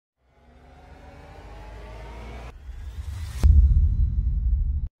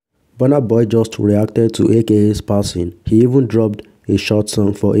BURNA BOY just reacted to AKA's passing. He even dropped a short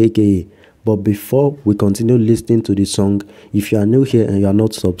song for AKA. But before we continue listening to the song, if you are new here and you are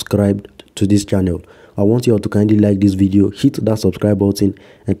not subscribed to this channel, I want you all to kindly like this video, hit that subscribe button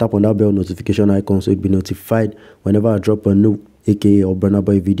and tap on that bell notification icon so you'll be notified whenever I drop a new AKA or BURNA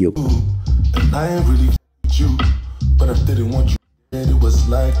BOY video. And I ain't really you, but I didn't want you. And it was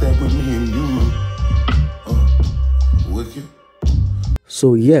like that with me and you. Wicked.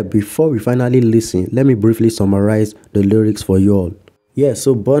 So yeah, before we finally listen, let me briefly summarize the lyrics for you all. Yeah,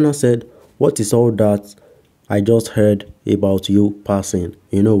 so BURNA said, "What is all that I just heard about you passing?"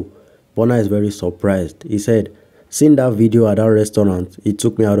 You know, BURNA is very surprised. He said, "Seeing that video at that restaurant, it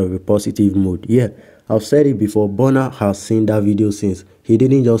took me out of a positive mood." Yeah, I've said it before, BURNA has seen that video since. He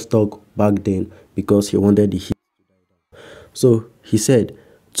didn't just talk back then because he wanted the hit. So he said,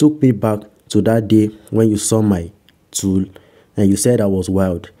 "Took me back to that day when you saw my tool and you said I was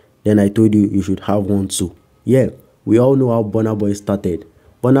wild. Then I told you you should have one too." Yeah, we all know how BURNA BOY started.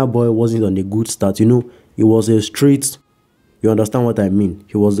 BURNA BOY wasn't on a good start. You know, he was a street. You understand what I mean?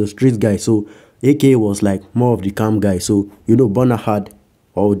 He was a street guy. So AKA was like more of the calm guy. So, you know, BURNA had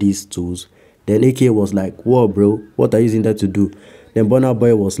all these tools. Then AKA was like, "Whoa, bro, what are you using that to do?" Then BURNA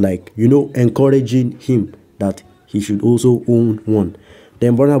BOY was like, you know, encouraging him that he should also own one.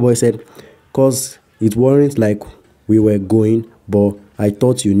 Then BURNA BOY said, "Cause it weren't like we were going, but I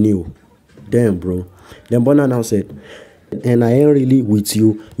thought you knew." Damn, bro. Then BURNA now said, "And I ain't really with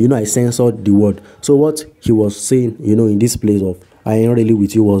you." You know, I censored the word. So what he was saying, you know, in this place of "I ain't really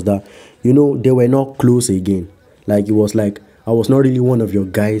with you" was that, you know, they were not close again. Like, it was like, I was not really one of your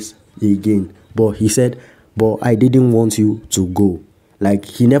guys again. But he said, "But I didn't want you to go." Like,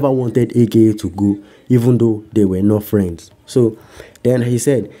 he never wanted AKA to go, even though they were not friends. So then he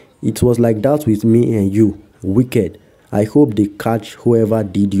said, "It was like that with me and you, wicked. I hope they catch whoever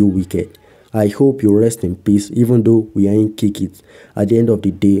did you wicked. I hope you rest in peace, even though we ain't kick it. At the end of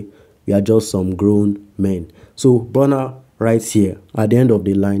the day, we are just some grown men." So BURNA right here, at the end of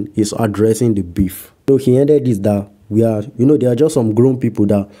the line, is addressing the beef. So he ended this that we are, you know, they are just some grown people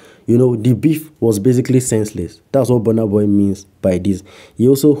that, you know, the beef was basically senseless. That's what BURNA BOY means by this. He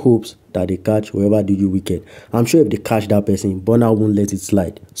also hopes that they catch whoever did you wicked. I'm sure if they catch that person, BURNA won't let it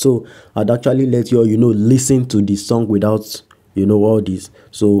slide. So I'd actually let you all, you know, listen to the song without, you know, all this.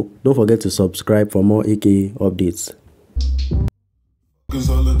 So don't forget to subscribe for more AKA updates.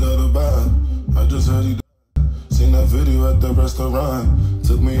 I just heard you seen that video at the restaurant.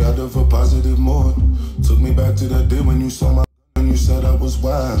 Took me out of a positive mood. Took me back to that day when you saw my and you said I was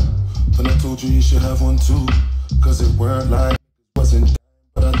wild. Then I told you should have one too. Cause it weren't like it wasn't,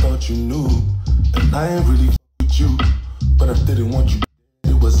 but I thought you knew. And I ain't really with you, but I didn't want you.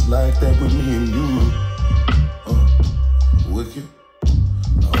 It was like that with me and you. Wicked.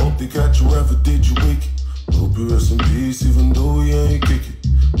 I hope they catch whoever did you wicked. Hope you rest in peace, even though you ain't kick it.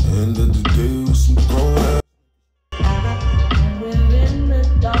 End of the day with some grown